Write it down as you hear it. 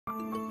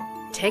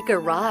Take a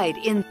ride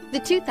in the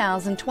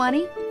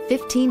 2020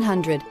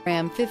 1500.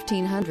 Ram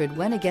 1500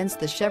 went against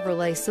the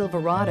Chevrolet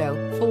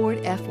Silverado, Ford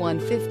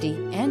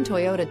F-150, and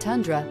Toyota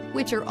Tundra,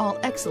 which are all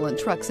excellent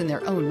trucks in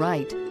their own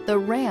right. The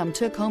Ram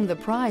took home the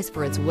prize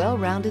for its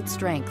well-rounded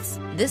strengths.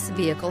 This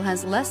vehicle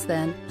has less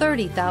than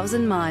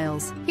 30,000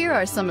 miles. Here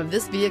are some of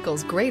this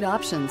vehicle's great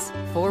options: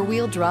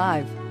 four-wheel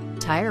drive,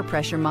 tire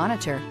pressure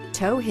monitor,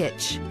 tow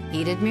hitch,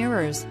 heated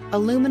mirrors,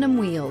 aluminum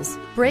wheels,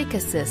 brake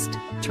assist,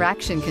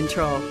 traction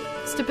control,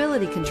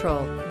 stability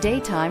control,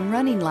 daytime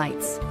running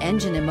lights,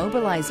 engine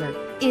immobilizer.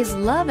 Is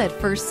love at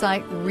first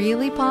sight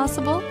really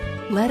possible?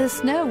 Let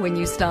us know when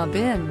you stop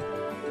in.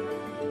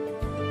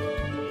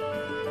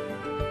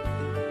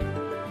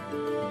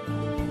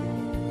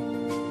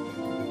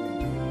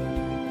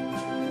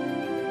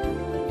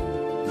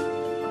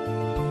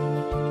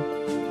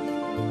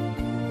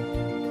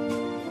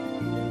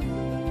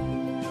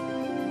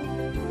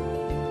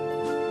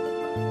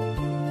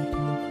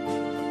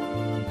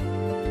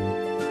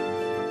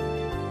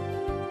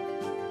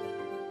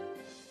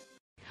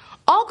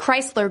 All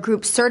Chrysler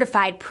Group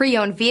certified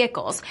pre-owned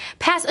vehicles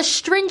pass a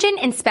stringent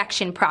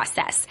inspection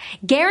process,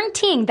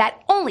 guaranteeing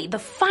that only the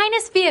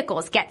finest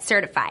vehicles get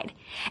certified.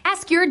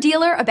 Ask your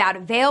dealer about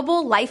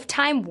available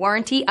lifetime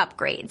warranty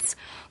upgrades.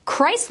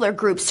 Chrysler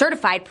Group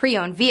certified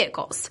pre-owned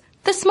vehicles,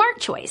 the smart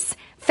choice,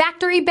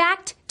 factory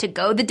backed to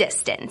go the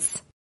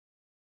distance.